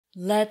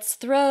Let's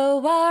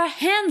throw our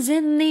hands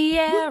in the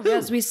air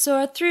as we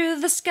soar through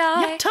the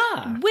sky.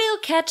 Yatta! We'll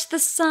catch the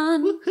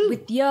sun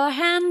with your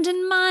hand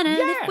in mine, and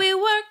if we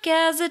work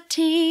as a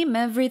team,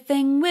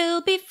 everything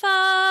will be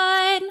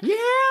fine. Yeah!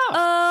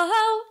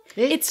 Oh,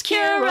 it's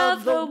Cure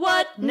of the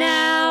What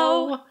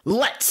Now?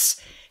 Let's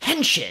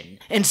henshin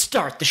and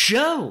start the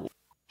show!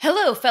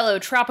 Hello, fellow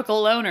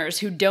tropical loners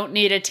who don't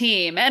need a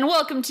team, and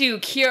welcome to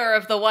Cure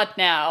of the What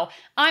Now?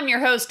 I'm your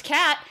host,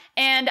 Kat,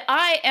 and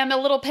I am a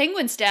little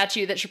penguin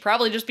statue that should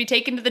probably just be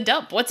taken to the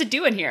dump. What's it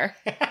doing here?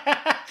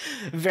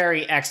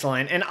 Very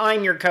excellent. And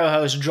I'm your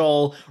co-host,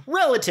 Joel,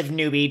 relative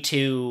newbie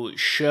to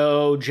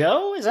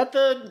Shoujo? Is that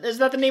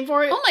the name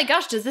for it? Oh my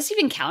gosh, does this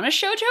even count as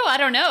shoujo? I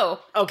don't know.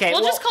 Okay,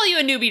 We'll just call you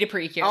a newbie to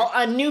PreCure.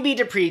 A newbie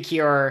to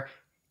PreCure,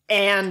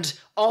 and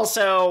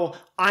also,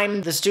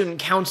 I'm the student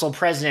council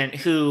president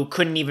who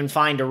couldn't even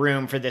find a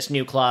room for this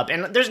new club.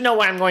 And there's no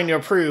way I'm going to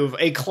approve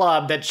a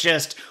club that's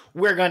just,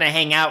 we're going to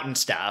hang out and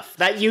stuff.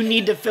 That you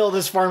need to fill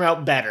this form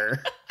out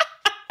better.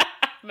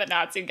 But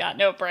Natsu got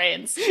no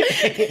brains.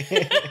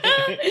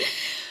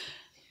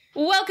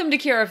 Welcome to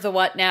Cure of the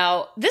What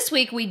Now. This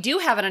week we do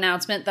have an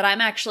announcement that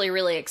I'm actually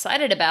really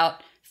excited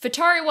about.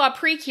 OG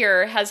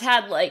PreCure has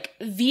had, like,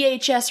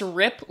 VHS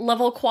rip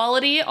level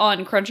quality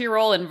on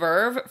Crunchyroll and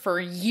Verve for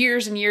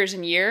years and years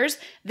and years.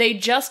 They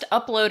just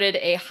uploaded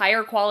a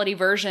higher quality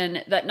version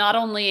that not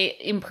only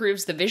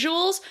improves the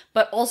visuals,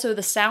 but also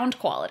the sound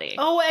quality.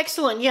 Oh,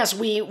 excellent. Yes,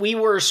 we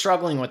were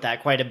struggling with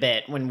that quite a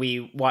bit when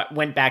we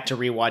went back to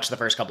rewatch the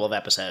first couple of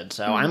episodes.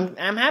 So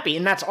I'm happy,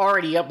 and that's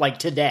already up, like,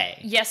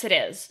 today. Yes, it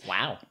is.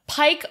 Wow.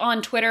 Pike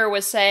on Twitter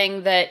was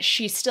saying that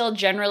she still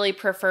generally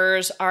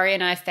prefers Ari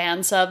and I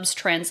fan subs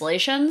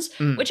translations,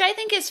 which I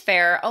think is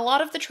fair. A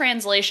lot of the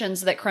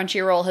translations that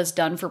Crunchyroll has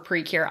done for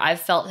PreCure I've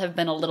felt have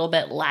been a little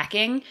bit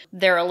lacking.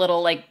 They're a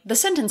little, like, the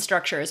sentence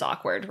structure is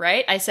awkward,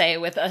 right? I say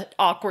with an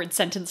awkward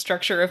sentence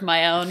structure of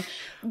my own.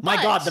 My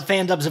God, the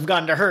fan dubs have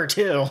gone to her,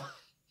 too.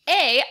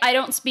 I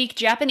don't speak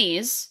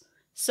Japanese,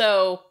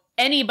 so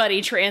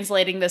anybody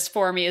translating this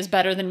for me is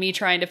better than me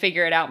trying to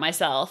figure it out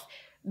myself.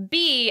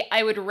 B,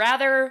 I would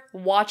rather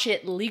watch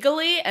it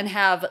legally and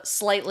have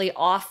slightly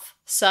off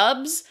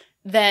subs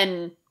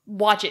than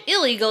watch it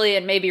illegally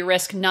and maybe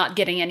risk not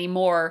getting any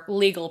more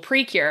legal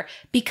PreCure.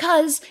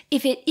 Because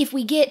if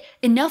we get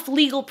enough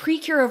legal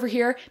PreCure over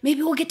here,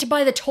 maybe we'll get to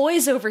buy the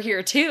toys over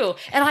here too.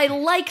 And I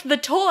like the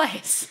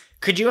toys.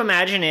 Could you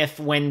imagine if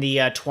when the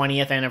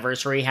 20th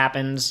anniversary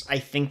happens, I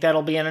think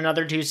that'll be in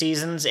another 2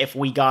 seasons, if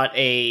we got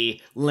a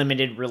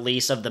limited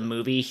release of the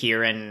movie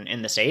here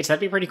in the States?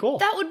 That'd be pretty cool.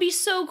 That would be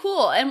so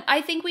cool, and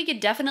I think we could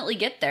definitely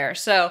get there.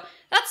 So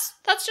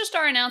that's just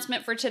our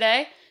announcement for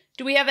today.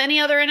 Do we have any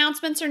other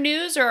announcements or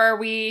news, or are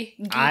we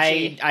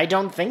Gucci? I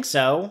don't think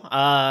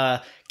so.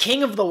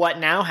 King of the What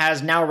Now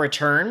has now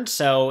returned,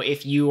 so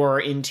if you are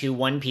into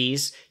One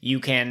Piece,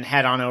 you can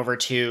head on over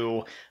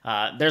to,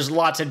 there's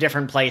lots of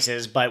different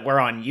places, but we're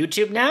on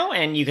YouTube now,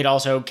 and you could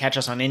also catch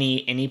us on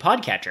any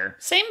podcatcher.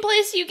 Same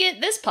place you get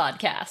this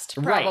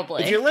podcast, probably.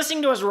 Right. If you're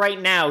listening to us right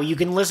now, you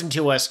can listen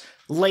to us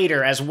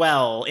later as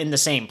well in the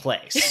same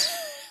place.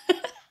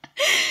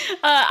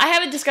 I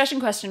have a discussion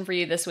question for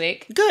you this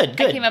week. Good.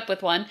 I came up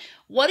with one.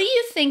 What do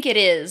you think it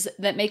is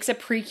that makes a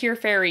PreCure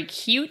fairy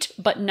cute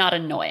but not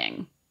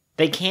annoying?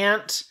 They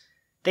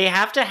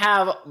have to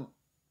have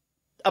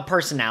a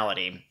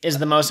personality is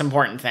the most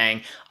important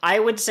thing. I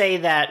would say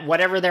that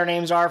whatever their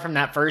names are from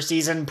that first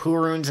season,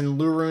 Puruns and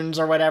Luruns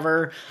or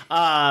whatever,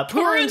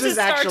 Puruns is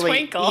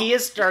actually, he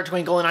is Star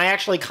Twinkle, and I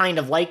actually kind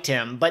of liked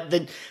him, but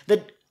the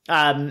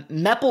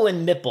Mepple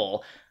and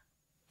Mipple,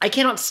 I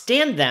cannot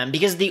stand them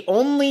because the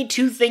only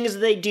 2 things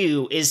they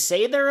do is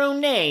say their own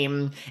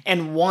name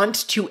and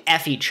want to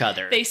F each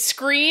other. They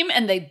scream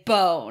and they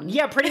bone.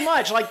 Yeah, pretty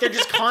much. Like, they're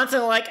just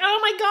constantly like, oh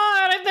my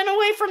God, I've been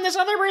away from this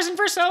other person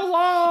for so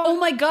long. Oh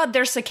my God,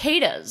 they're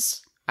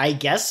cicadas. I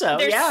guess so,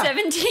 they're yeah.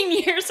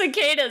 17-year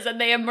cicadas and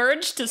they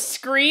emerge to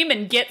scream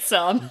and get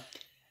some.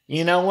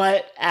 You know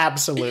what?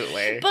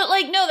 Absolutely. But,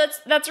 like, no,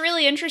 that's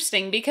really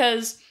interesting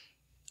because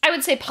I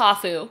would say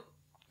Pafu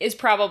is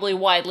probably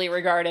widely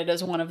regarded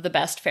as one of the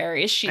best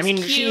fairies. She's cute.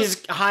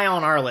 She's high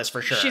on our list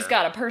for sure. She's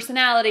got a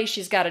personality.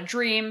 She's got a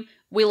dream.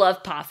 We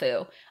love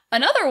Pafu.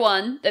 Another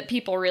one that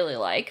people really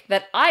like,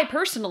 that I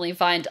personally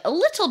find a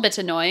little bit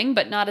annoying,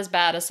 but not as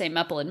bad as, say,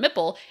 Mepple and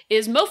Mipple,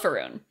 is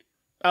Mofaroon.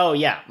 Oh,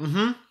 yeah.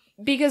 Mm-hmm.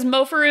 Because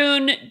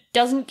Mofaroon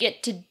doesn't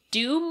get to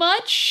do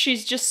much.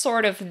 She's just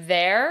sort of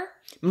there.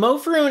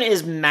 Mofaroon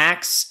is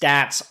max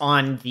stats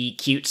on the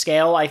cute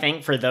scale, I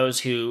think, for those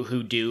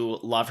who do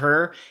love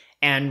her.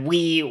 And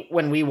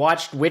when we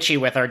watched Witchy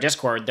with our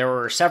Discord, there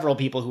were several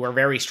people who were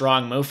very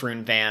strong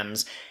Mofaroon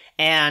fans.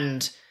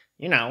 And,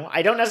 you know,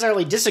 I don't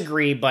necessarily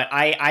disagree, but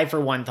I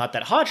for one, thought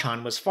that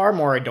Hachan was far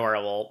more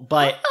adorable.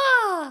 But,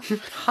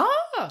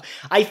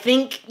 I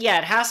think, yeah,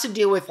 it has to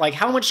do with, like,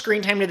 how much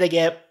screen time did they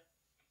get?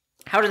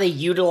 how do they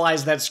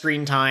utilize that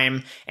screen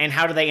time, and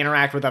how do they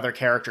interact with other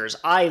characters?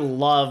 I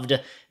loved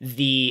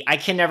I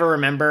can never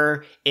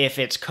remember if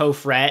it's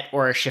Kofret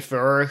or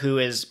Chauffeur who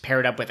is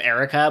paired up with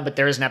Erica, but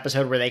there's an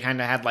episode where they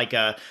kind of had like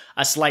a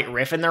slight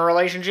riff in their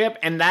relationship,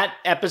 and that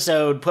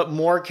episode put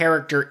more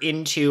character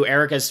into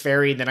Erica's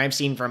fairy than I've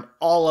seen from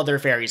all other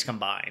fairies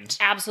combined.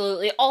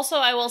 Absolutely. Also,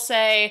 I will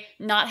say,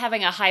 not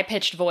having a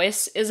high-pitched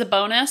voice is a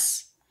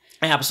bonus.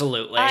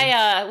 Absolutely.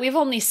 We've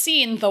only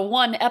seen the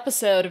one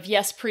episode of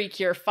Yes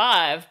PreCure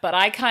 5, but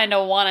I kind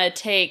of want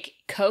to take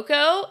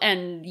Coco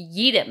and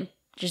yeet him.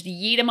 Just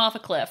yeet him off a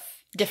cliff.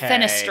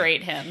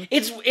 Defenestrate him.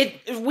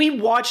 We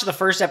watched the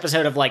first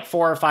episode of like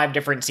 4 or 5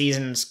 different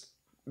seasons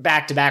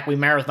back to back. We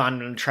marathoned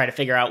them to try to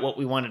figure out what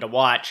we wanted to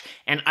watch,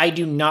 and I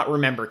do not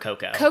remember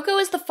Coco. Coco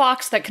is the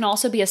fox that can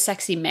also be a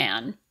sexy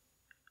man.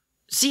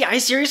 See, I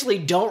seriously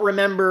don't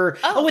remember.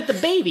 Oh, with the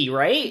baby,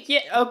 right?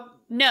 Yeah. Oh,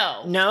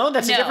 No,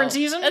 that's a different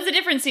season? That's a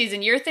different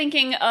season. You're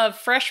thinking of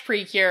Fresh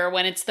PreCure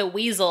when it's the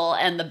weasel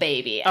and the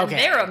baby. And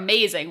they're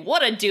amazing.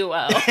 What a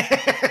duo.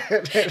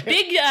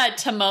 Big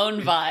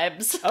Timon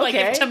vibes. Okay. Like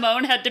if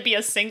Timon had to be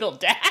a single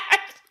dad.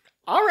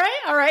 All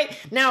right.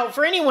 Now,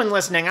 for anyone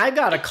listening, I've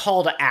got a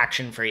call to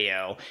action for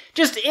you.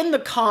 Just in the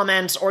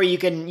comments, or you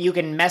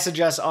can message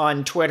us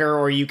on Twitter,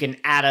 or you can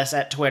add us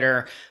at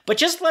Twitter. But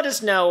just let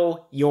us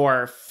know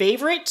your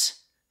favorite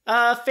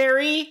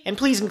fairy, and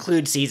please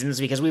include seasons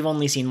because we've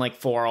only seen like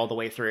 4 all the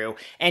way through,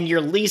 and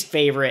your least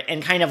favorite,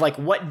 and kind of like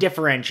what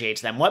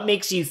differentiates them. What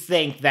makes you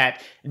think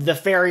that the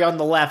fairy on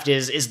the left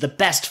is the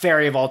best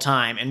fairy of all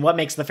time, and what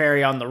makes the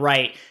fairy on the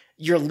right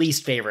your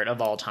least favorite of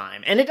all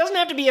time? And it doesn't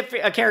have to be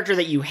a character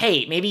that you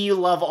hate. Maybe you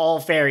love all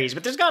fairies,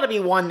 but there's got to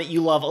be one that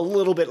you love a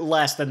little bit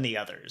less than the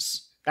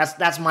others.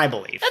 That's my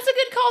belief. That's a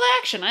good call to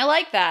action. I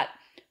like that.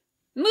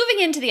 Moving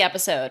into the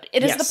episode,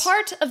 it is the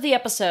part of the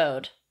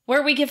episode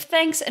where we give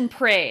thanks and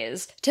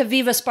praise to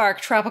Viva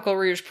Spark Tropical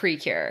Rouge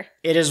PreCure.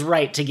 It is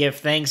right to give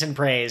thanks and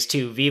praise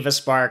to Viva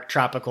Spark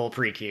Tropical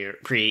PreCure.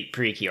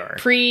 PreCure.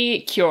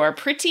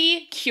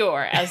 Pretty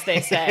cure, as they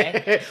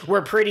say.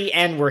 We're pretty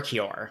and we're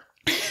cure.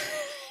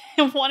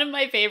 One of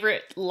my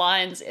favorite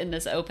lines in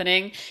this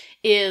opening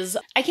is,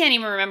 I can't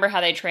even remember how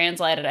they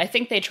translated it. I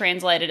think they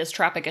translated as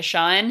Tropica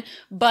Shine,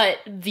 but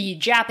the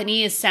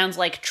Japanese sounds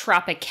like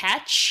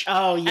Tropicatch.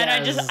 Oh,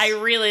 yes. And I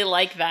really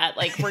like that.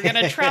 Like, we're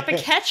gonna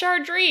Tropicatch our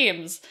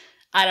dreams.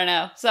 I don't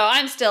know. So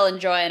I'm still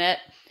enjoying it.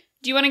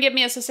 Do you want to give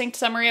me a succinct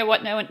summary of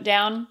what went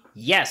down?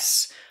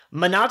 Yes.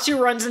 Manatsu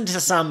runs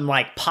into some,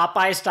 like,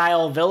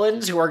 Popeye-style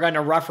villains who are going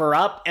to rough her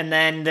up, and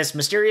then this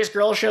mysterious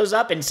girl shows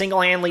up and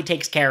single-handedly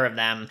takes care of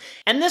them.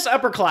 And this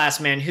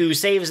upperclassman who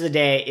saves the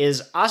day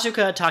is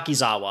Asuka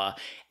Takizawa.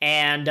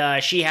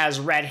 And she has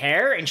red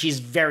hair, and she's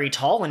very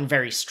tall and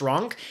very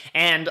strong.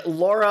 And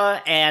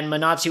Laura and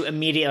Manatsu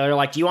immediately are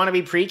like, do you want to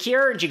be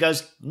PreCure? And she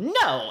goes,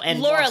 no.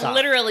 And Laura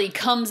literally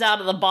comes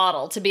out of the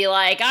bottle to be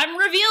like, I'm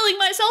revealing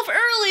myself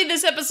early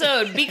this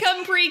episode.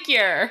 Become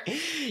PreCure.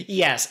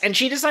 Yes, and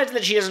she decides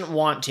that she doesn't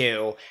want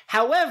to.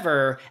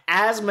 However,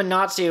 as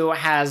Manatsu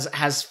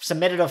has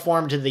submitted a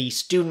form to the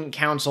student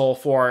council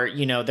for,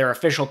 their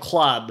official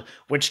club,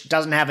 which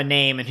doesn't have a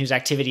name and whose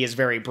activity is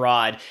very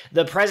broad,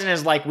 the president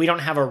is like, we don't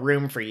have a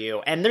room for you.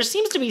 And there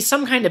seems to be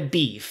some kind of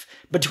beef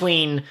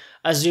between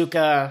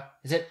Azuka.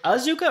 Is it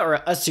Azuka or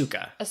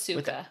Asuka?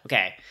 Asuka.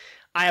 Okay.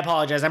 I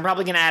apologize. I'm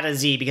probably going to add a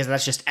Z because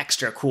that's just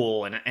extra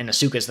cool, and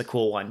Asuka's the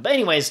cool one. But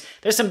anyways,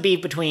 there's some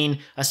beef between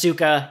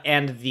Asuka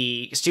and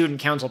the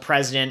student council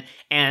president,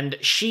 and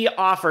she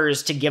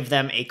offers to give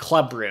them a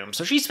club room.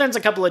 So she spends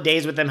a couple of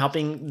days with them,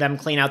 helping them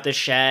clean out this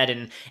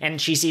shed, and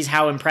she sees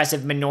how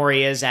impressive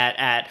Minori is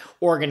at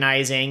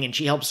organizing, and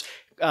she helps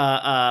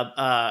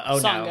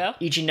Songo.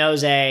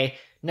 Ichinose.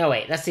 No,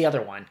 wait, that's the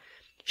other one.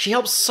 She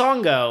helps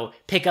Songo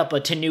pick up a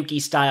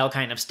Tanuki-style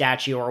kind of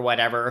statue or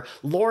whatever.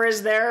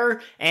 Laura's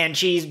there, and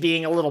she's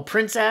being a little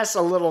princess,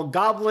 a little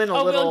goblin,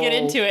 we'll get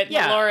into it.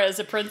 Yeah. Laura is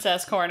a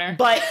princess corner.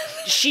 But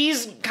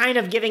she's kind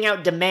of giving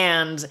out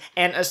demands,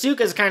 and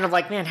Asuka's kind of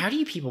like, man, how do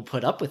you people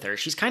put up with her?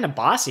 She's kind of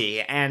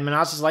bossy. And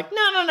Manatsu's like,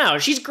 no,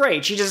 she's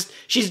great. She's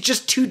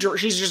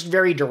just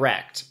very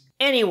direct.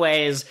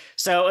 Anyways,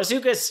 so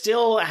Asuka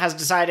still has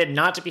decided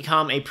not to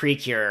become a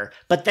PreCure,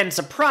 but then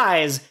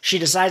surprise, she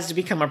decides to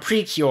become a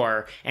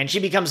PreCure, and she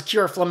becomes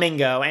Cure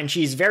Flamingo, and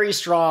she's very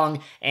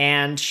strong,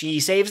 and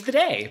she saves the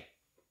day.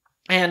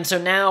 And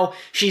so now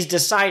she's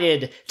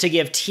decided to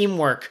give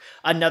teamwork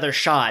another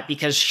shot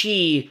because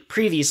she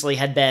previously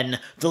had been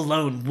the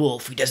lone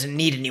wolf who doesn't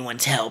need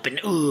anyone's help and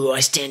ooh,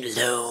 I stand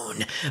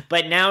alone.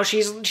 But now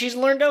she's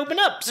learned to open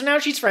up, so now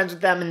she's friends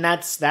with them, and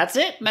that's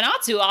it.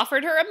 Manatsu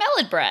offered her a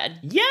melon bread.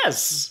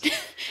 Yes.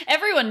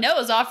 Everyone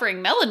knows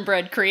offering melon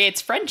bread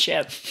creates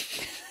friendship.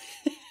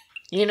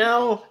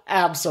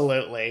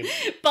 Absolutely.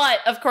 But,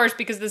 of course,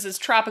 because this is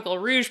Tropical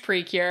Rouge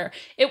PreCure,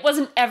 it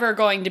wasn't ever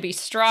going to be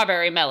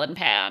strawberry melon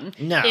pan.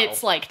 No.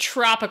 It's like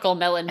tropical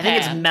melon pan. I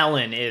think it's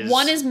melon is...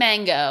 One is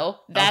mango.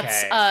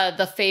 That's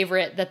the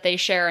favorite that they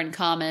share in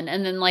common.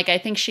 And then, I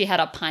think she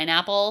had a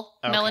pineapple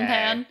melon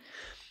pan.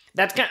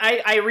 That's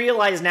I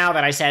realize now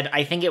that I said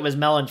I think it was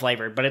melon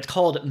flavored, but it's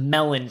called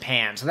melon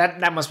pan. So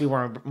that must be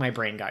where my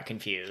brain got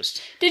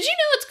confused. Did you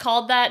know it's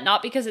called that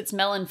not because it's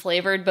melon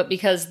flavored, but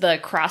because the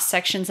cross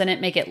sections in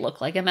it make it look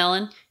like a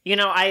melon? You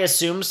know, I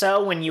assume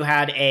so when you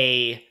had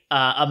a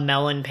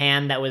melon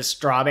pan that was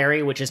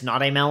strawberry, which is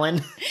not a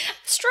melon.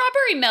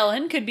 Strawberry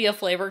melon could be a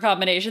flavor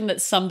combination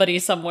that somebody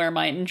somewhere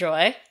might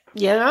enjoy.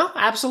 Yeah,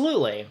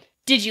 absolutely.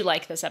 Did you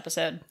like this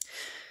episode?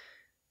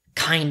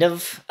 Kind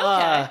of.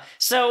 Okay.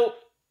 So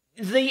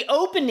the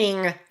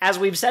opening, as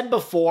we've said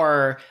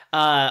before,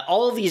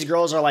 all of these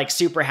girls are like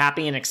super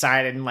happy and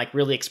excited and like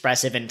really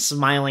expressive and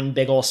smiling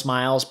big ol'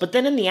 smiles. But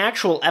then in the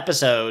actual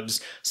episodes,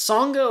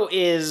 Songo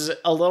is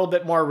a little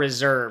bit more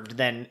reserved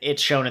than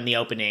it's shown in the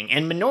opening.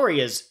 And Minori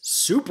is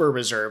super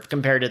reserved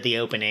compared to the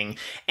opening.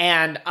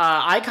 And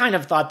I kind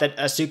of thought that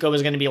Asuka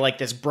was going to be like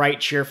this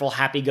bright, cheerful,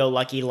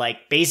 happy-go-lucky,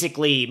 like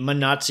basically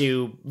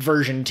Manatsu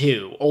version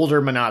 2,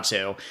 older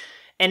Manatsu.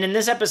 And in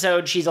this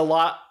episode, she's a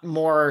lot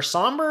more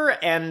somber,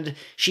 and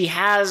she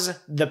has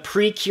the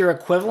PreCure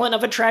equivalent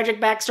of a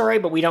tragic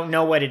backstory, but we don't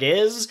know what it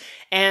is.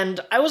 And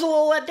I was a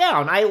little let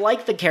down. I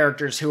like the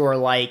characters who are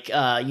like,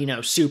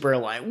 super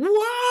like,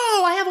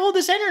 whoa, I have all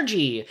this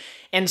energy.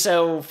 And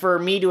so for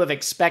me to have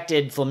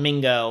expected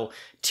Flamingo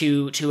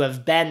to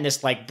have been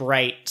this like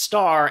bright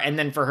star, and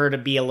then for her to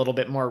be a little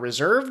bit more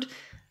reserved,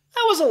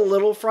 that was a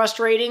little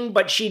frustrating,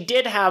 but she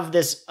did have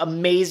this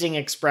amazing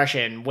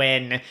expression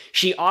when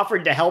she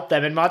offered to help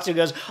them, and Matsu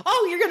goes,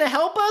 "Oh, you're gonna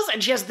help us?"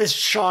 And she has this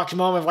shocked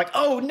moment of like,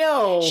 "Oh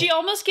no!" She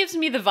almost gives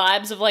me the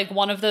vibes of like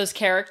one of those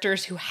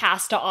characters who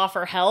has to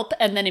offer help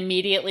and then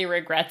immediately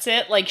regrets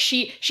it. Like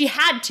she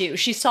had to.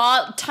 She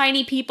saw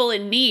tiny people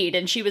in need,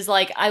 and she was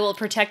like, "I will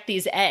protect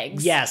these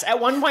eggs." Yes. At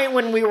one point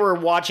when we were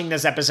watching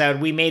this episode,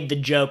 we made the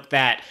joke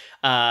that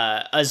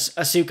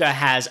Asuka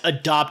has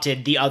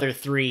adopted the other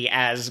three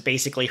as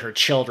basically her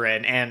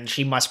children, and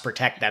she must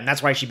protect them.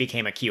 That's why she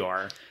became a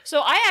cure. So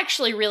I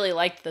actually really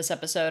liked this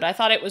episode. I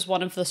thought it was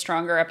one of the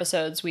stronger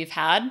episodes we've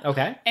had.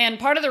 Okay. And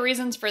part of the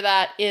reasons for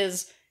that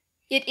is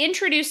it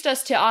introduced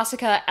us to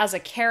Asuka as a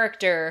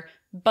character,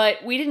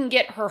 but we didn't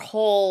get her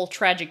whole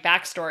tragic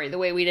backstory the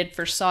way we did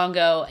for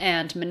Songo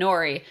and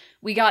Minori.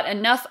 We got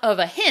enough of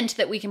a hint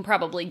that we can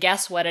probably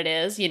guess what it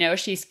is. You know,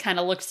 she's kind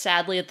of looked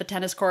sadly at the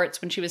tennis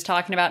courts when she was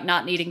talking about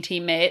not needing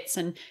teammates,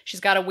 and she's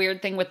got a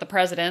weird thing with the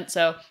president,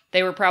 so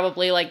they were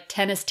probably like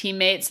tennis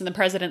teammates and the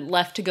president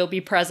left to go be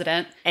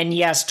president. And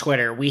yes,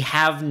 Twitter, we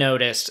have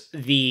noticed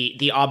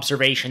the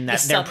observation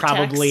that they're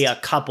probably a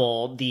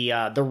couple,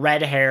 the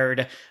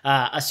red-haired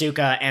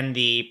Asuka and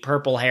the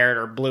purple-haired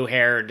or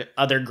blue-haired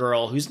other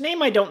girl whose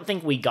name I don't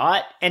think we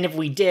got, and if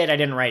we did, I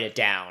didn't write it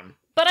down.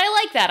 But I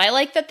like that. I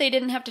like that they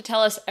didn't have to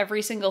tell us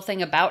every single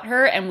thing about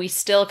her, and we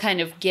still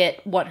kind of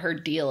get what her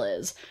deal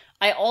is.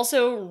 I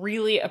also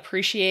really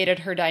appreciated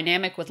her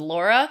dynamic with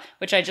Laura,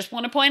 which I just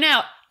want to point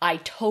out, I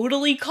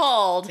totally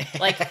called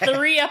like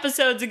 3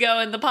 episodes ago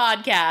in the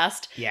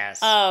podcast.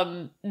 Yes.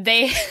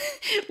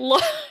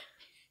 Laura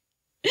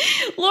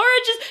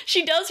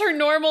she does her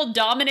normal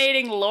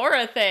dominating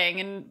Laura thing,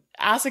 and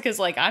Asuka's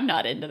like, I'm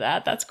not into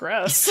that. That's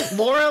gross.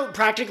 Laura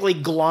practically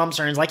glomps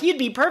her and is like, you'd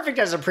be perfect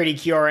as a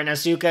PreCure, and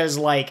Asuka's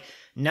like,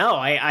 no,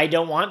 I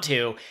don't want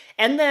to.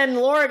 And then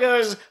Laura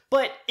goes,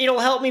 but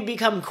it'll help me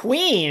become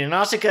queen. And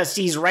Asuka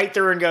sees right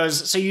through and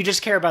goes, so you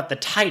just care about the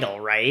title,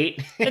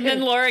 right? And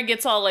then Laura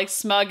gets all like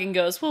smug and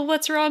goes, well,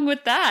 what's wrong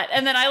with that?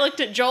 And then I looked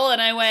at Joel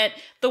and I went,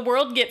 the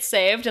world gets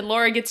saved and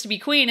Laura gets to be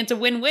queen. It's a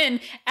win-win.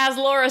 As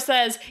Laura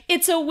says,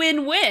 it's a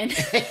win-win.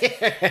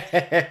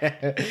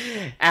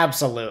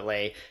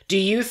 Absolutely. Do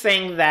you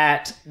think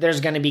that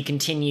there's going to be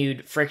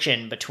continued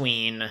friction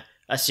between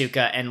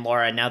Asuka and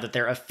Laura now that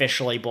they're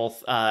officially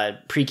both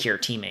PreCure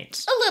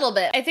teammates? A little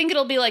bit. I think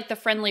it'll be like the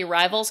friendly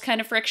rivals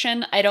kind of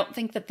friction. I don't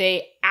think that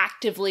they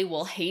actively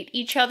will hate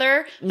each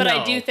other, but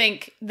No. I do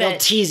think that They'll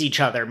tease each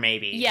other,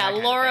 maybe. yeah,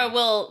 Laura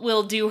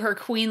will do her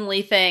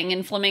queenly thing,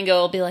 and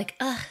Flamingo will be like,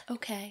 ugh,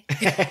 okay.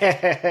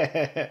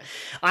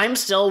 I'm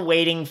still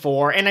waiting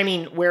for, and I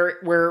mean,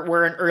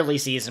 we're in early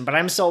season, but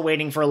I'm still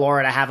waiting for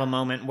Laura to have a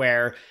moment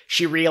where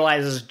she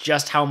realizes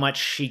just how much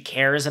she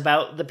cares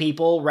about the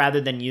people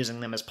rather than using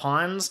them as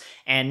pawns.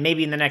 And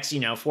maybe in the next,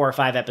 4 or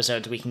 5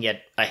 episodes, we can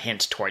get a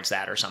hint towards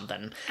that or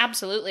something.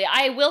 Absolutely.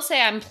 I will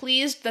say I'm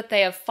pleased that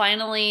they have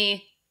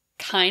finally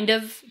kind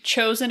of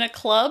chosen a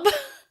club.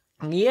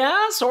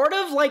 Yeah, sort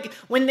of. Like,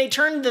 when they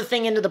turned the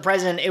thing into the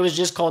president, it was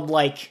just called,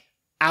 like,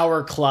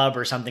 Our Club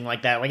or something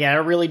like that. Like, it had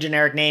a really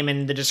generic name,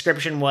 and the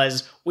description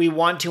was, we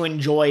want to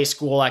enjoy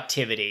school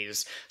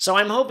activities. So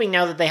I'm hoping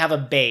now that they have a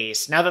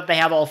base, now that they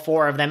have all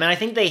 4 of them, and I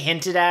think they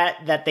hinted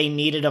at that they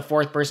needed a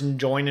 4th person to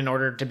join in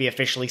order to be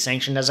officially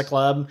sanctioned as a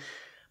club.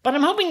 But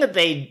I'm hoping that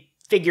they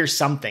figure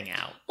something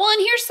out. Well,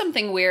 and here's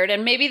something weird,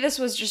 and maybe this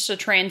was just a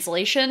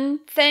translation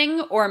thing,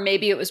 or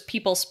maybe it was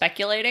people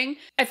speculating.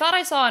 I thought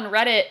I saw on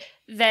Reddit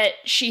that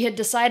she had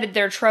decided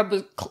their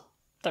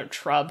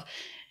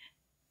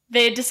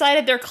they had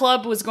decided their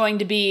club was going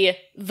to be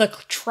the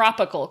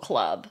Tropical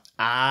Club.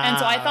 And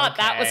so I thought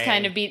that was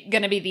kind of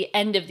going to be the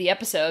end of the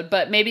episode,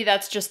 but maybe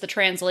that's just the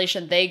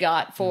translation they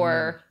got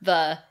for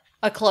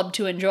a club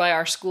to enjoy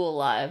our school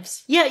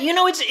lives. Yeah,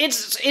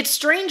 it's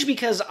strange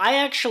because I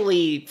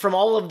actually, from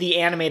all of the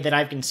anime that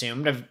I've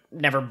consumed, I've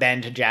never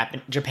been to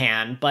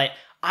Japan, but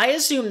I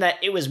assume that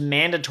it was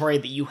mandatory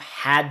that you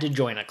had to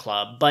join a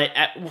club. But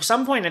at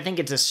some point, I think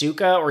it's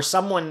Asuka or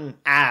someone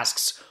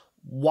asks,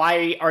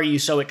 why are you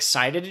so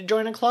excited to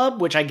join a club?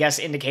 Which I guess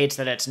indicates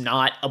that it's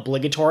not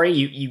obligatory.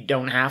 You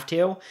don't have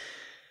to.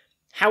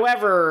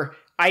 However,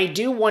 I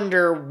do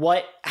wonder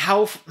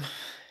how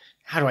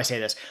do I say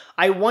this?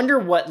 I wonder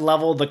what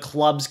level the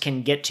clubs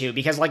can get to,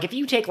 because like if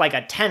you take like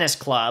a tennis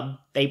club,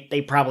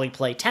 they probably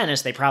play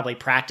tennis, they probably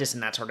practice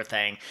and that sort of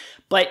thing.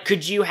 But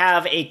could you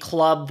have a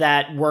club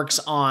that works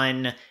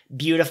on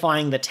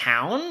beautifying the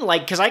town?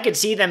 Like, because I could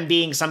see them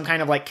being some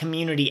kind of like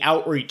community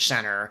outreach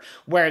center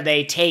where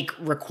they take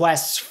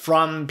requests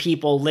from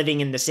people living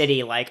in the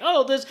city, like,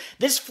 oh,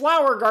 this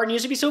flower garden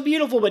used to be so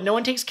beautiful, but no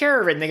one takes care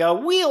of it. And they go,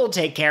 we'll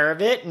take care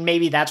of it. And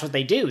maybe that's what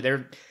they do.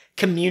 They're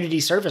community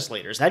service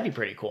leaders. That'd be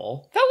pretty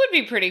cool. That would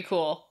be pretty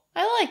cool.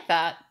 I like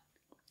that.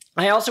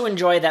 I also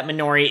enjoy that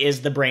Minori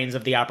is the brains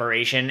of the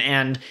operation,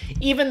 and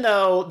even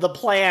though the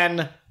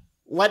plan,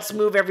 let's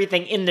move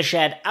everything in the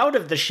shed out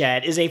of the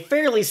shed, is a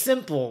fairly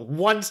simple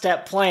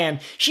one-step plan,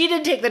 she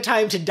did take the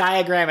time to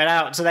diagram it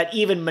out so that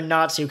even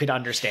Manatsu could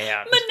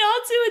understand.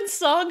 Manatsu and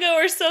Sango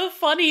are so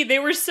funny. They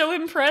were so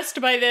impressed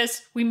by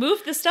this. We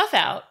move the stuff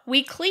out.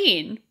 We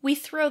clean. We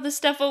throw the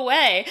stuff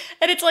away.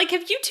 And it's like,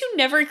 have you two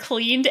never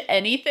cleaned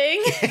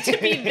anything to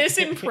be this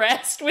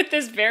impressed with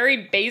this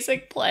very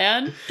basic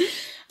plan?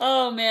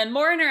 Oh man,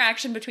 more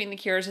interaction between the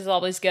cures is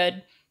always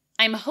good.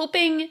 I'm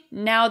hoping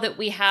now that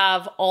we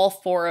have all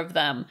four of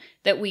them,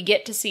 that we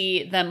get to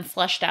see them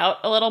fleshed out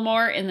a little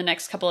more in the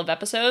next couple of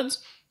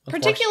episodes.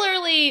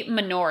 Particularly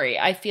Minori,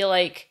 I feel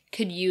like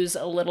could use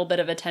a little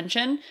bit of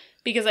attention,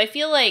 because I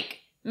feel like,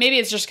 maybe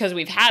it's just because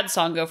we've had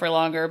Sango for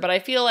longer, but I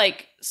feel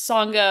like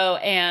Sango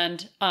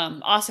and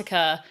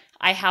Asuka,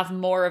 I have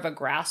more of a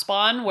grasp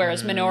on,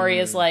 whereas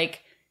Minori is like,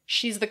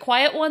 she's the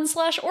quiet one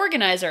 /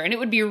 organizer, and it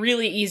would be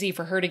really easy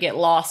for her to get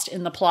lost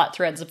in the plot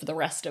threads of the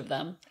rest of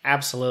them.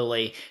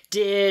 Absolutely.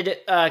 Did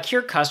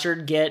Cure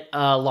Custard get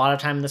a lot of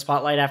time in the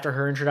spotlight after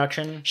her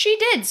introduction? She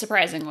did,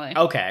 surprisingly.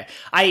 Okay.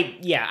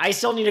 I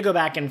still need to go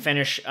back and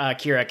finish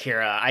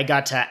Kira. I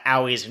got to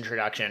Aoi's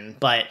introduction,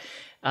 but,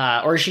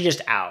 or is she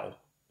just Ao?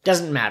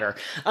 Doesn't matter.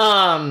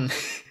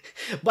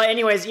 But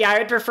anyways, yeah,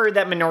 I'd prefer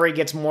that Minori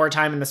gets more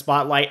time in the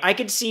spotlight. I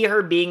could see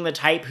her being the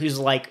type who's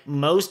like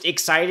most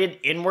excited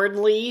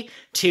inwardly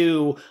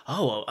to,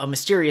 oh, a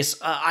mysterious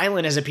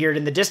island has appeared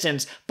in the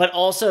distance, but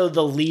also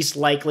the least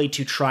likely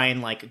to try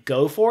and like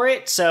go for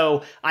it.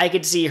 So I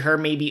could see her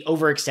maybe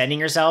overextending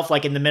herself,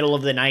 like in the middle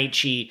of the night,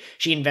 she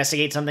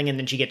investigates something and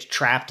then she gets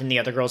trapped and the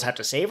other girls have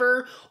to save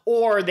her.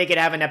 Or they could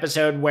have an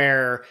episode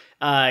where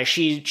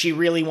she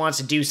really wants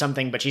to do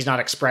something, but she's not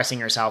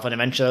expressing herself, and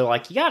eventually they're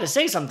like, you gotta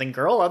say something,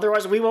 girl,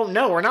 otherwise we won't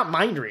know. We're not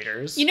mind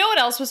readers. You know what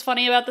else was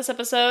funny about this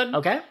episode?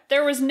 Okay.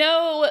 There was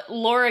no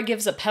Laura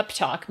gives a pep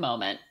talk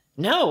moment.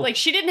 No. Like,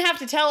 she didn't have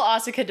to tell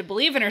Asuka to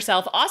believe in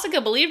herself.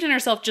 Asuka believed in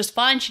herself just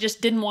fine, she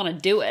just didn't want to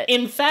do it.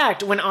 In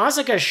fact, when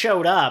Asuka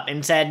showed up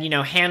and said,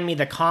 hand me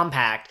the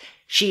compact,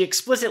 she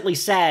explicitly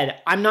said,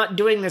 I'm not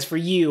doing this for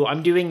you,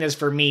 I'm doing this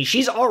for me.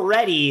 She's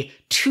already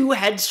too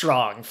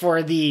headstrong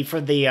for the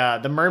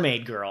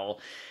mermaid girl.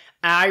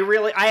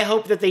 I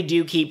hope that they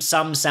do keep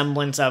some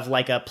semblance of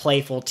like a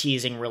playful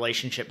teasing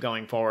relationship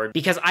going forward,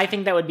 because I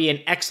think that would be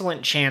an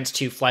excellent chance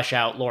to flesh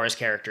out Laura's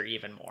character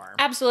even more.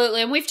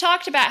 Absolutely. And we've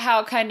talked about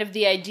how kind of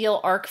the ideal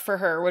arc for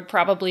her would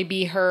probably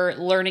be her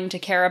learning to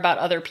care about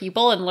other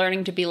people and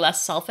learning to be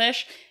less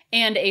selfish.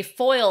 And a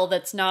foil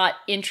that's not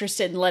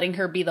interested in letting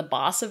her be the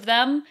boss of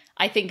them,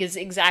 I think is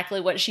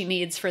exactly what she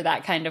needs for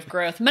that kind of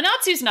growth.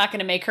 Manatsu's not going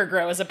to make her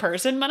grow as a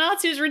person.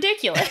 Manatsu's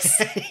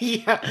ridiculous.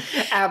 Yeah,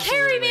 absolutely.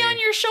 Carry me on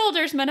your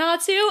shoulders,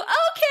 Manatsu.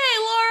 Okay,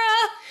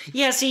 Laura.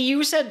 Yeah, see,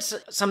 you said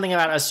something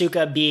about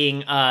Asuka being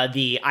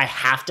the I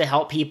have to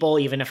help people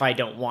even if I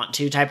don't want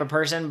to type of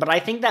person, but I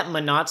think that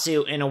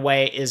Manatsu, in a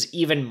way, is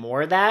even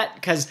more that,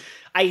 because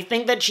I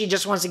think that she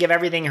just wants to give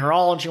everything her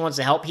all and she wants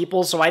to help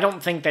people, so I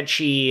don't think that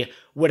she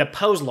would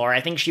oppose Laura.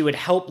 I think she would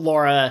help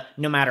Laura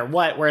no matter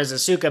what, whereas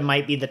Asuka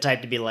might be the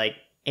type to be like,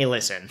 hey,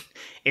 listen,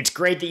 it's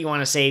great that you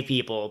want to save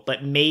people,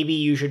 but maybe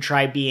you should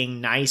try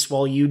being nice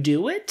while you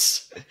do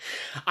it.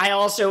 I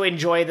also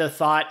enjoy the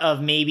thought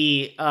of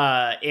maybe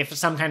if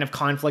some kind of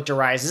conflict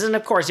arises, and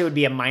of course it would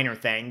be a minor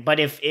thing, but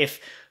if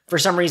for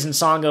some reason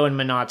Sango and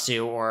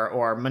Manatsu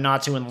or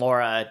Manatsu and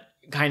Laura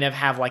kind of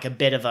have like a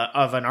bit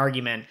of an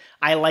argument,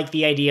 I like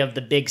the idea of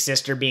the big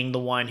sister being the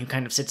one who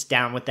kind of sits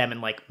down with them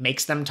and like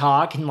makes them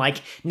talk and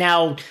like,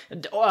 now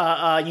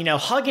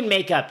hug and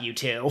make up, you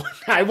two.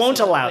 I won't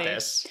allow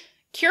this.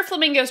 Cure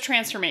Flamingo's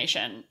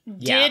transformation.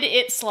 Did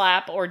it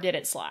slap or did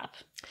it slap?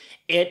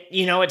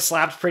 It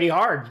slapped pretty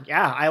hard.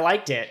 Yeah, I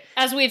liked it.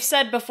 As we've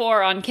said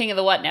before on King of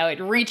the What Now,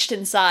 it reached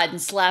inside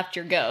and slapped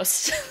your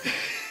ghost.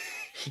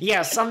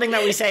 Yeah, something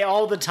that we say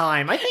all the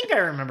time. I think I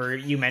remember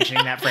you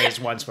mentioning that phrase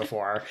once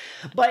before.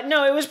 But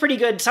no, it was pretty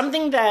good.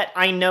 Something that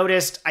I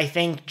noticed, I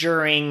think,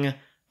 during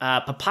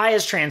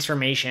Papaya's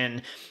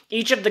transformation,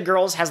 each of the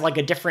girls has like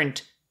a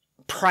different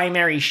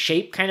primary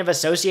shape kind of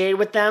associated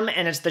with them,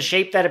 and it's the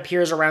shape that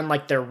appears around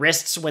like their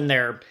wrists when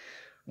their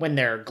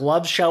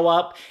gloves show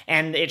up,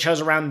 and it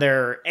shows around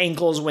their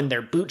ankles when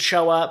their boots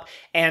show up.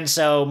 And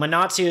so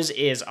Manatsu's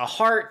is a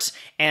heart,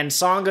 and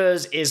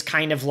Sango's is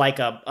kind of like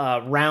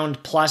a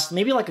round plus,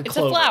 maybe like a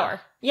clover. It's a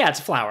flower. Yeah, it's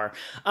a flower.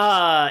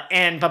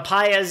 And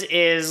Papaya's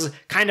is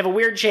kind of a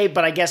weird shape,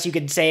 but I guess you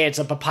could say it's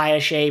a papaya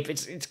shape.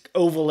 It's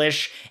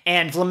ovalish.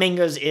 And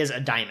Flamingo's is a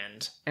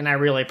diamond. And I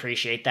really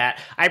appreciate that.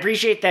 I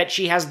appreciate that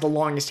she has the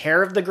longest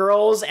hair of the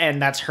girls, and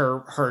that's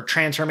her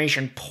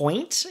transformation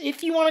point,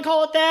 if you want to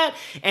call it that.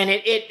 And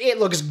it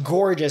looks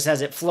gorgeous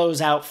as it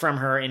flows out from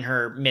her in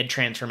her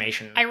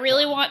mid-transformation. I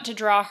really want to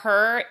draw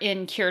her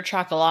in Cure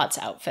Chocolatte's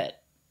outfit.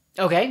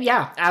 Okay,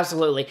 yeah,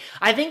 absolutely.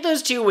 I think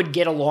those two would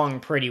get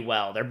along pretty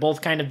well. They're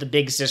both kind of the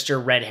big sister,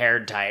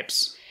 red-haired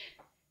types.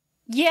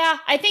 Yeah,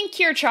 I think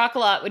Cure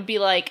Chocolate would be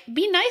like,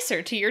 be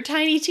nicer to your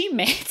tiny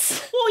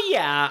teammates. Well,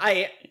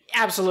 yeah,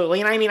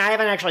 absolutely. And I mean, I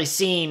haven't actually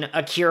seen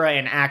Akira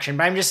in action,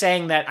 but I'm just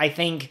saying that I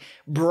think,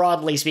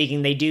 broadly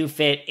speaking, they do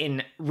fit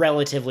in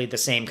relatively the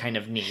same kind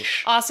of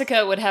niche.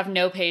 Asuka would have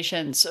no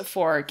patience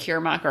for Cure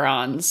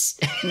Macaron's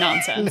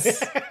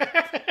nonsense.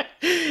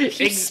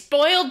 You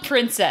spoiled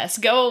princess,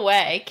 go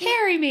away.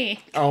 Carry me.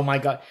 Oh my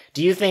god.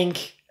 Do you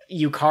think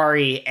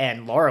Yukari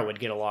and Laura would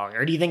get along,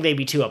 or do you think they'd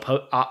be too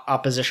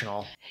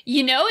oppositional?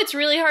 You know, it's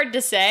really hard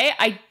to say.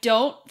 I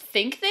don't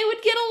think they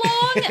would get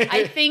along.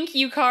 I think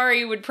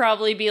Yukari would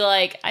probably be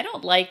like, I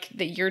don't like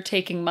that you're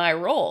taking my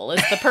role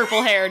as the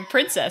purple-haired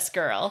princess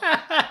girl.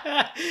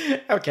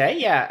 Okay,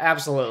 yeah,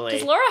 absolutely.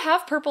 Does Laura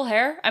have purple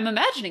hair? I'm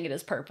imagining it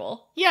is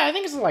purple. Yeah, I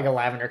think it's like a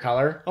lavender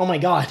color. Oh my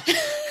god.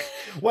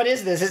 What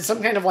is this? It's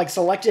some kind of like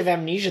selective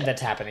amnesia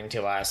that's happening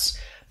to us.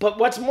 But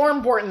what's more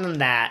important than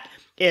that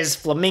is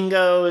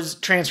Flamingo's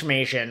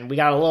transformation. We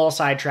got a little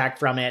sidetracked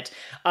from it.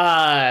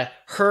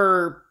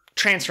 Her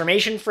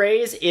transformation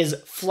phrase is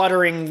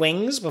fluttering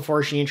wings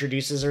before she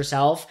introduces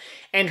herself.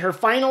 And her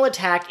final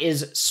attack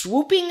is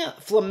swooping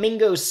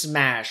flamingo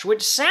smash,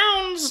 which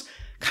sounds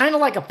kind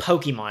of like a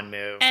Pokemon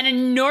move. An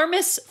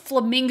enormous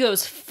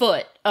flamingo's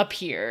foot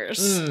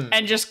appears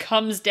and just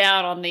comes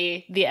down on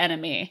the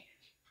enemy.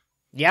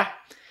 Yeah.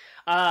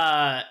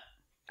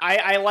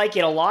 I like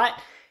it a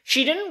lot.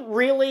 She didn't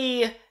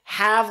really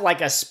have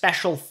like a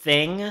special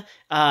thing.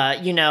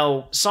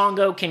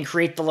 Sango can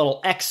create the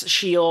little X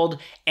shield,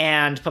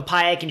 and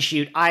Papaya can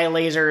shoot eye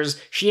lasers.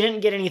 She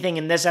didn't get anything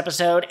in this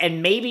episode,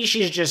 and maybe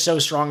she's just so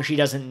strong she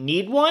doesn't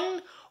need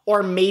one.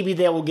 Or maybe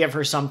they will give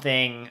her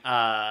something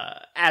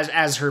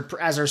as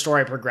her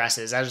story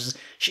progresses, as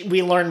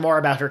we learn more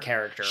about her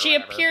character. She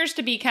appears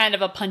to be kind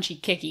of a punchy,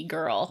 kicky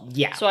girl.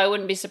 Yeah. So I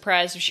wouldn't be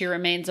surprised if she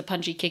remains a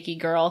punchy, kicky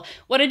girl.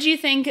 What did you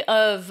think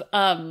of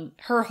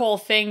her whole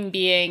thing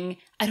being,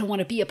 I don't want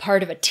to be a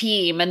part of a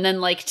team, and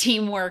then like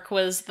teamwork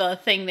was the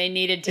thing they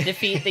needed to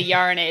defeat the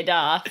Yarne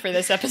Da for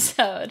this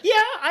episode? Yeah,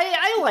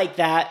 I like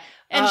that.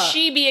 And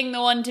she being the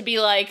one to be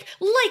like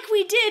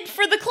we did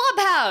for the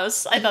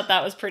clubhouse. I thought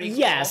that was pretty cool.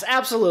 Yes,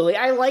 absolutely.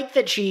 I like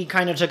that she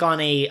kind of took on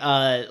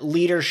a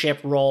leadership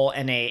role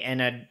and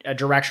a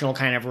directional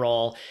kind of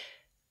role.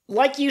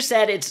 Like you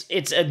said,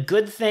 it's a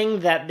good thing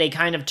that they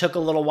kind of took a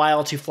little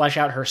while to flesh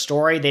out her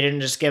story. They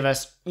didn't just give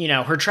us,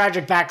 her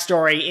tragic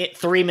backstory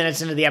 3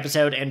 minutes into the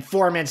episode, and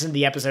 4 minutes into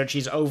the episode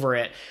she's over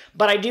it.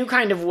 But I do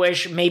kind of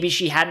wish maybe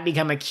she hadn't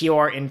become a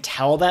Cure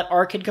until that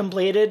arc had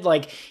completed.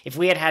 Like, if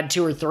we had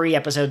 2 or 3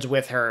 episodes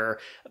with her,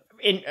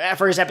 in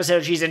first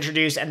episode she's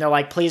introduced and they're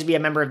like, please be a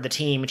member of the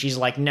team, and she's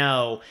like,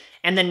 no.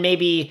 And then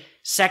maybe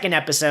second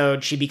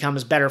episode she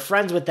becomes better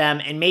friends with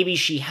them, and maybe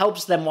she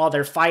helps them while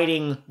they're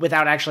fighting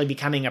without actually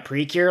becoming a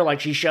PreCure. Like,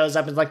 she shows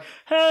up and is like,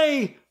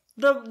 hey,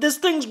 this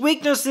thing's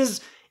weakness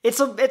is it's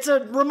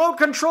a remote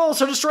control,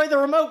 so destroy the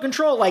remote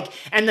control. Like,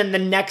 and then the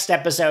next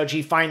episode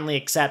she finally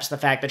accepts the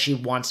fact that she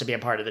wants to be a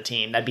part of the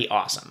team. That'd be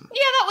awesome.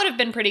 Yeah, that would have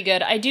been pretty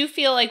good. I do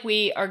feel like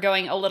we are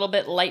going a little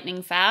bit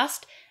lightning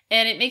fast,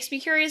 and it makes me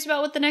curious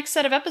about what the next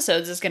set of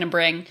episodes is going to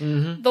bring.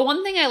 Mm-hmm. The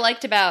one thing I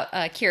liked about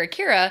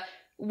Kira,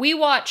 we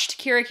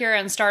watched Kira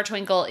and Star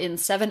Twinkle in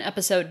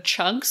 7-episode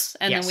chunks,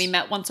 and then we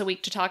met once a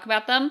week to talk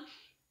about them.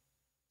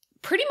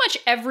 Pretty much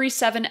every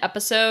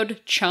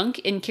 7-episode chunk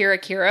in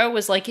Kira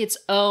was like its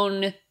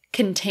own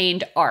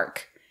contained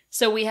arc.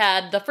 So we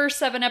had the first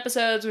 7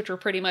 episodes, which were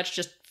pretty much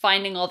just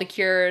finding all the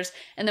cures,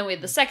 and then we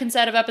had the second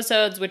set of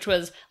episodes, which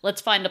was let's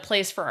find a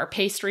place for our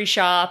pastry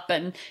shop,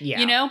 and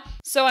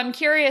So I'm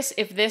curious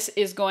if this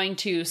is going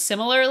to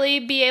similarly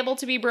be able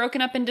to be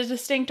broken up into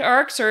distinct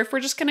arcs, or if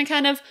we're just going to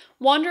kind of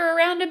wander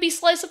around and be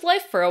slice of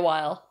life for a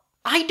while.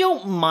 I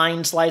don't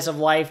mind slice of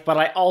life, but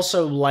I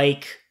also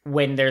like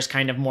when there's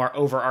kind of more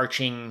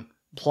overarching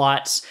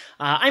plots.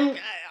 I'm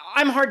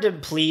hard to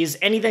please.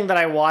 Anything that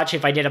I watch,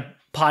 if I did a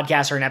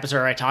podcast or an episode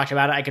where I talked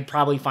about it, I could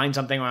probably find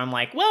something where I'm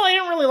like, well, I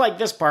don't really like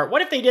this part.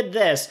 What if they did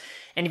this?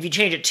 and if you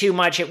change it too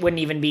much, it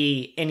wouldn't even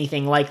be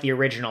anything like the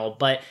original.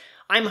 But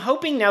I'm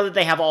hoping now that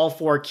they have all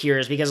 4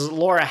 cures, because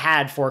Laura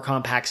had 4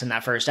 compacts in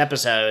that first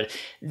episode,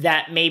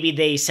 that maybe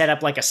they set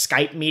up like a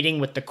Skype meeting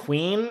with the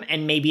Queen,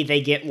 and maybe they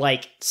get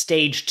like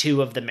stage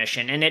 2 of the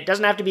mission. And it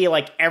doesn't have to be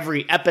like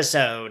every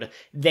episode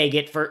they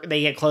get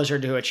closer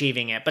to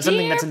achieving it, but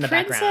something that's in the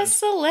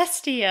Princess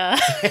Celestia.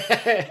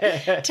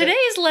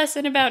 Today's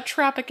lesson about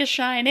Tropica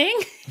Shining.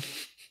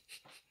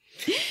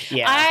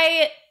 Yeah.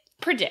 I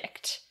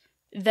predict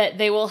that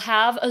they will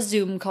have a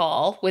Zoom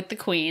call with the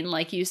Queen,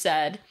 like you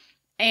said,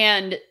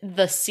 and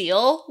the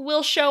seal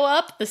will show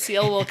up. The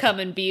seal will come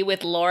and be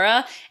with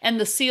Laura, and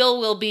the seal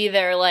will be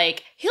there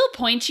like, he'll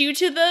point you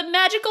to the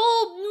magical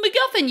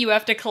MacGuffin you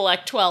have to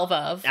collect 12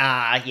 of.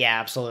 Yeah,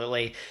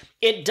 absolutely.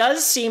 It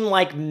does seem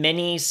like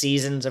many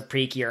seasons of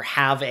PreCure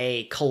have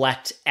a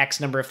collect X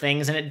number of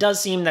things, and it does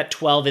seem that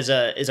 12 is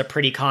a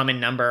pretty common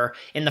number.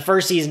 In the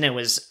first season, it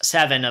was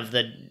 7 of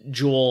the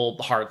jewel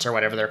hearts, or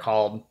whatever they're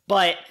called.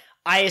 But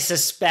I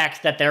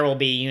suspect that there will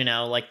be,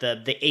 like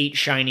the 8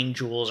 shining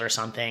jewels or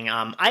something.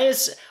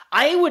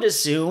 I would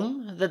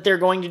assume that they're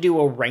going to do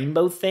a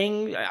rainbow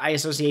thing. I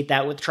associate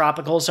that with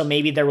tropical, so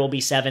maybe there will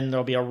be 7.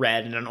 There'll be a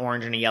red and an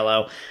orange and a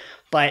yellow.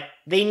 But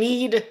they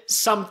need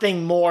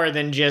something more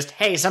than just,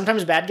 hey,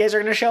 sometimes bad guys are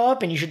going to show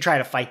up and you should try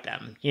to fight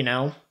them,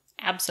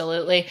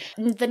 Absolutely.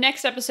 The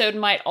next episode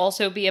might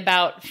also be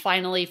about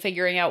finally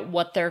figuring out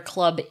what their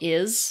club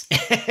is.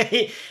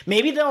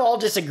 Maybe they'll all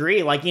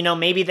disagree. Like,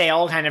 maybe they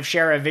all kind of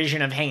share a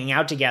vision of hanging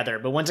out together.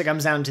 But once it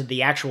comes down to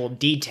the actual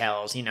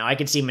details, I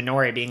could see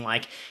Minori being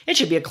like, it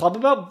should be a club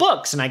about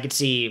books. And I could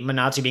see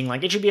Manatsu being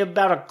like, it should be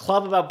about a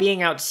club about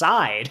being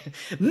outside.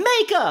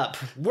 Makeup!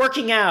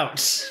 Working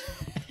out!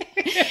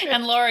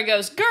 And Laura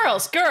goes,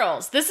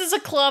 girls, this is a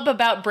club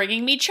about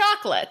bringing me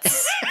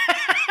chocolates.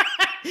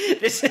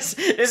 This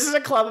is a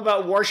club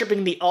about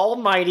worshiping the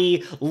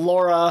almighty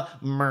Laura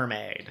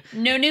Mermaid.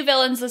 No new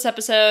villains this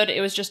episode.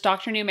 It was just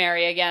Dr.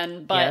 Numeri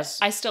again, but yes.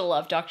 I still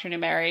love Dr.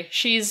 Numeri.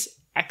 She's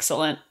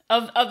excellent.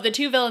 Of the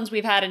 2 villains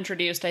we've had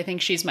introduced, I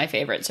think she's my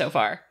favorite so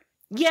far.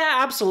 Yeah,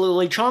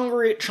 absolutely.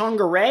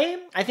 Chongare,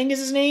 I think is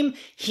his name.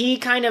 He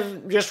kind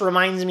of just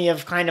reminds me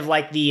of kind of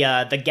like the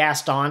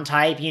Gaston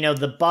type,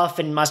 the buff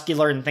and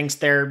muscular and thinks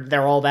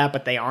they're all that,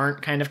 but they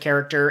aren't kind of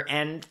character,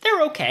 and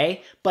they're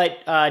okay.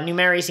 But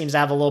Numeri seems to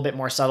have a little bit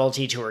more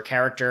subtlety to her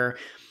character.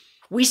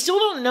 We still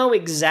don't know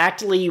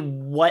exactly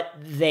what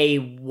they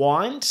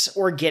want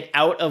or get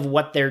out of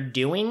what they're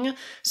doing,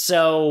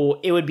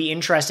 so it would be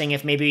interesting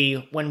if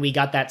maybe when we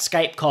got that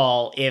Skype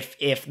call, if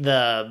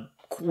the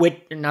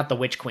not the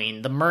Witch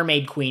Queen, the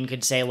Mermaid Queen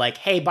could say like,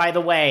 hey, by the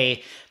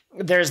way,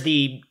 there's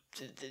the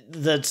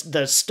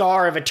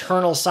Star of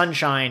Eternal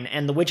Sunshine,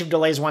 and the Witch of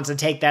Delays wants to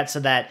take that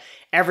so that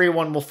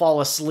everyone will fall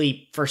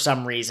asleep for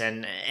some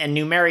reason. And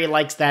Numeri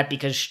likes that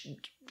because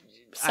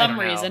some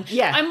reason.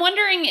 Yeah. I'm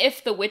wondering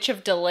if the Witch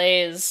of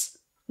Delays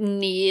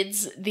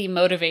needs the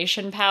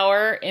motivation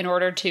power in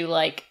order to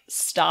like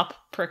stop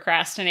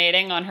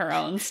procrastinating on her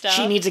own stuff.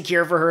 She needs a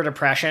cure for her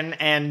depression,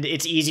 and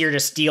it's easier to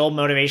steal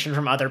motivation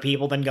from other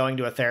people than going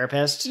to a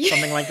therapist.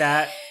 Something like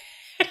that.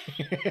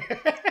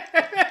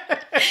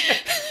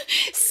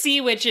 Sea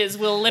witches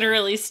will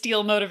literally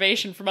steal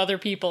motivation from other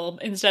people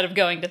instead of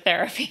going to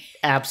therapy.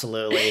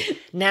 Absolutely.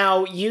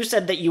 Now, you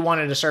said that you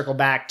wanted to circle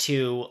back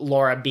to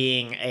Laura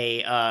being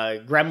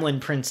a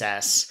gremlin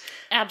princess.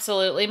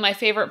 Absolutely. My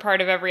favorite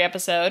part of every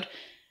episode.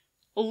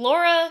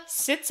 Laura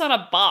sits on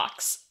a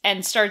box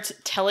and starts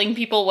telling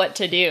people what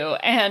to do.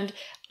 And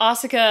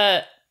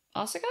Asuka?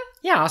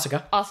 Yeah,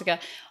 Asuka.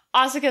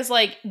 Asuka's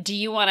like, do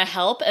you want to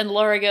help? And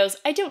Laura goes,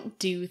 I don't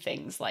do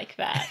things like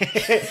that.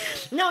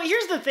 No,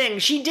 here's the thing.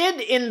 She did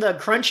in the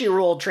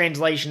Crunchyroll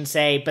translation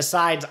say,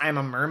 besides I'm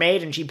a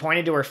mermaid, and she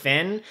pointed to her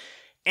fin.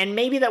 And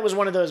maybe that was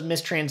one of those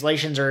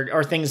mistranslations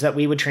or things that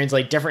we would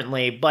translate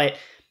differently. But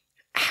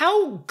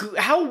how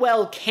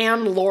well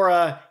can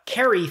Laura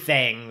carry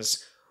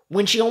things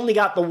when she only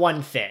got the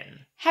one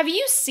fin? Have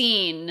you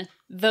seen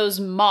those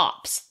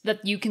mops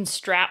that you can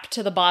strap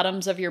to the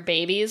bottoms of your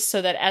babies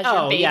so that as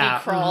your baby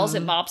crawls,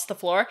 it mops the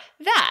floor?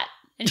 That.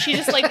 And she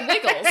just like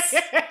wiggles.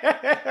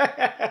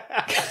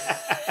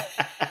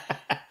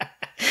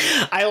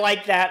 I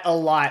like that a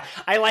lot.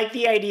 I like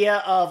the idea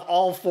of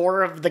all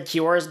 4 of the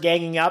cures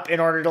ganging up in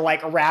order to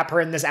like wrap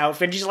her in this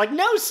outfit. She's like,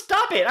 no,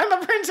 stop it. I'm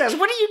a princess.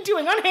 What are you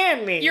doing?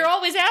 Unhand me. You're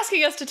always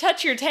asking us to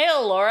touch your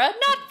tail, Laura.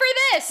 Not for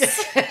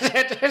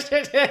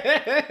this.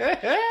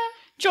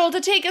 Joel,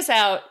 to take us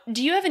out,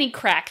 do you have any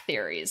crack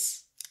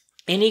theories?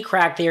 Any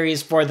crack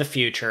theories for the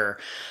future?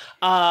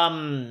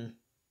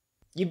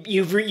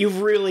 You've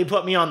really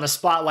put me on the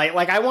spotlight.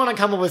 Like, I want to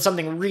come up with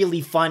something really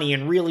funny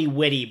and really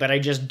witty, but I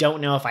just don't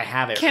know if I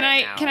have it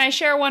now. Can I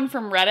share one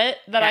from Reddit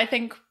that I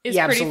think is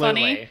pretty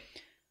funny?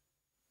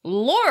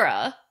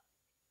 Laura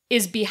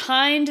is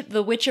behind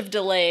the Witch of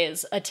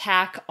Delay's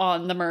attack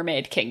on the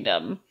Mermaid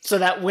Kingdom. So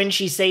that when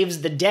she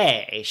saves the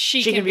day,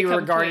 she can be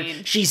regarded...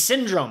 Queen. She's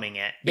syndroming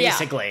it,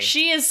 basically. Yeah,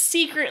 she is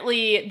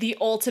secretly the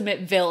ultimate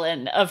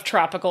villain of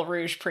Tropical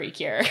Rouge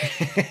PreCure.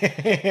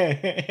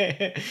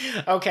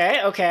 Okay,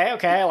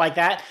 I like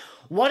that.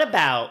 What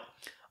about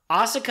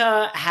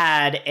Asuka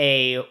had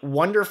a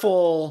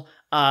wonderful...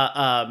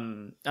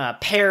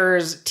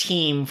 pairs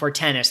team for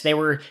tennis. They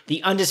were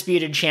the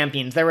undisputed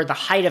champions. They were at the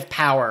height of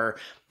power.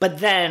 But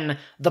then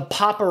the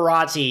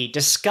paparazzi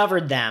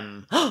discovered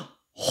them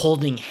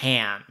holding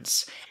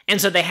hands. And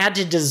so they had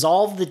to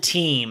dissolve the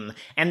team,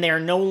 and they are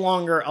no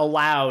longer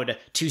allowed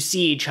to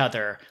see each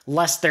other,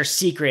 lest their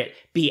secret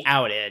be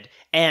outed.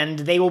 And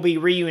they will be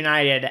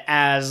reunited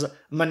as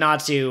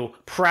Manatsu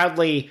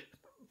proudly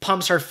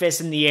pumps her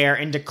fist in the air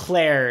and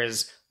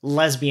declares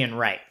lesbian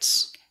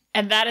rights.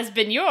 And that has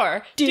been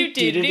your doot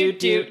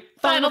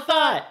final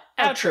thought.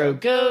 Outro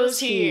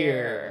goes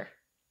here.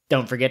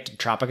 Don't forget to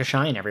Tropica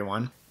Shine,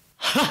 everyone.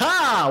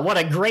 Ha-ha! What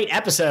a great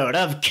episode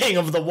of King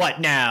of the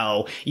What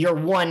Now, your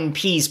One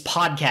Piece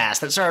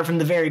podcast that started from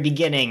the very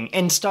beginning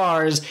and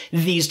stars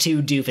these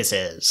two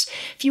doofuses.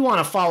 If you want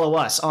to follow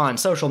us on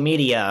social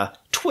media,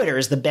 Twitter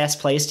is the best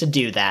place to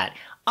do that.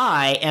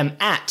 I am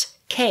at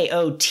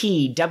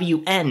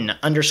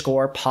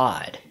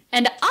KOTWN_pod.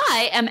 And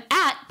I am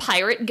at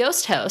Pirate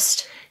Ghost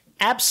Host.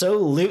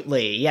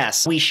 Absolutely,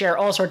 yes. We share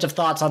all sorts of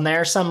thoughts on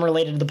there, some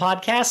related to the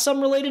podcast, some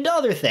related to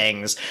other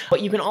things.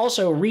 But you can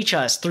also reach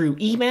us through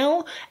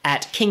email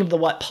at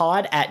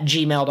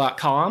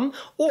KingOfTheWhatPod@gmail.com,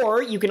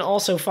 or you can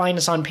also find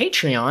us on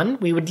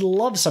Patreon. We would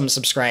love some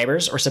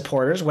subscribers or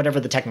supporters, whatever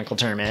the technical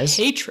term is.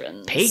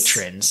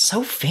 Patrons.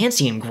 So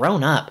fancy and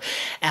grown up.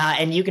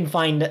 And you can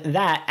find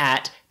that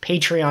at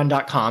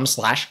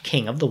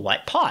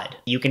patreon.com/KingOfTheWhatPod.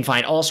 You can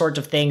find all sorts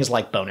of things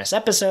like bonus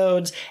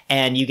episodes,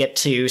 and you get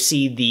to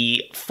see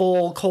the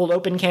full cold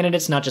open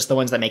candidates, not just the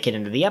ones that make it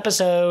into the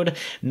episode.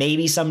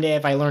 Maybe someday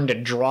if I learn to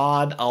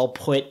draw, I'll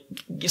put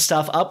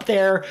stuff up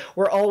there.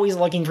 We're always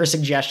looking for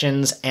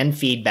suggestions and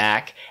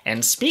feedback.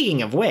 And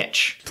speaking of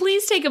which...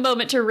 please take a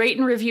moment to rate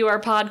and review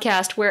our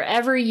podcast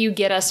wherever you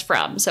get us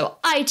from. So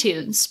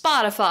iTunes,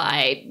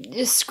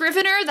 Spotify,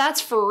 Scrivener,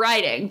 that's for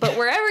writing. But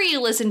wherever you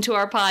listen to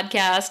our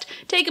podcast,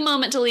 take a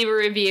moment to leave a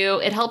review.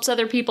 It helps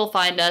other people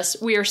find us.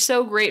 We are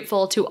so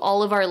grateful to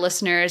all of our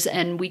listeners,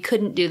 and we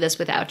couldn't do this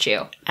without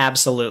you.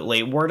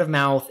 Absolutely. Word of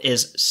mouth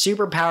is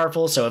super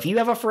powerful, so if you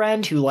have a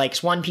friend who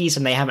likes One Piece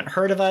and they haven't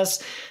heard of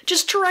us,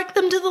 just direct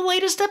them to the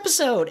latest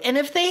episode. And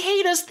if they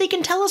hate us, they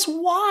can tell us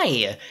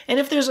why. And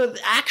if there's an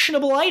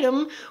actionable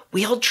item,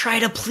 we'll try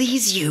to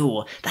please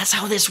you. That's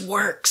how this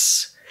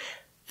works.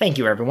 Thank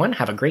you, everyone.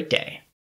 Have a great day.